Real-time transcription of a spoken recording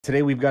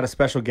Today we've got a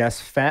special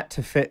guest, Fat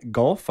to Fit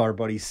Golf, our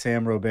buddy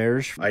Sam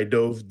Roberge. I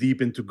dove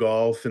deep into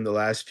golf in the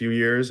last few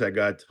years. I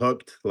got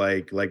hooked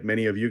like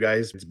many of you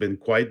guys. It's been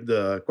quite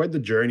the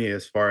journey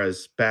as far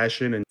as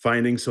passion and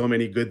finding so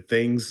many good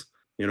things,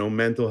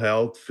 mental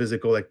health,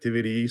 physical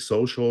activity,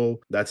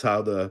 social. That's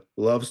how the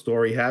love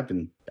story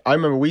happened. I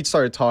remember we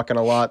started talking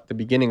a lot at the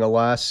beginning of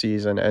last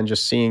season and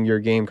just seeing your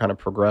game kind of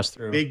progress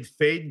through. Big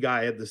fade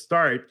guy at the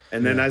start.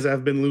 And then as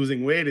I've been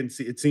losing weight, and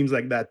it seems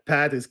like that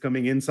pat is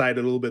coming inside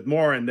a little bit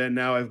more. And then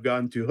now I've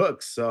gone to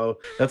hooks. So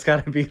that's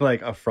got to be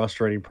like a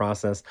frustrating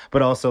process,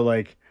 but also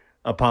like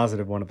a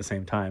positive one at the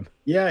same time.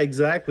 Yeah,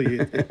 exactly.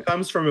 It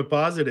comes from a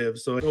positive.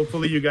 So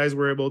hopefully you guys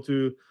were able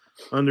to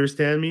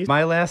understand me.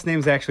 My last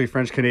name's actually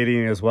French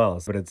Canadian as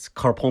well, but it's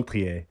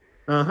Carpentier.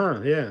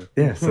 Yeah.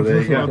 Yeah, so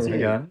there you go.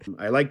 Yeah.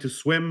 I like to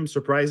swim,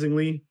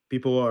 surprisingly.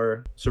 People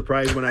are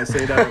surprised when I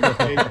say that.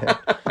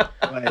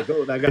 Like,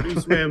 oh, that guy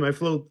can swim. I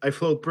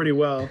float pretty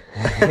well.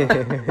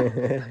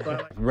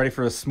 Ready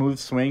for a smooth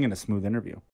swing and a smooth interview.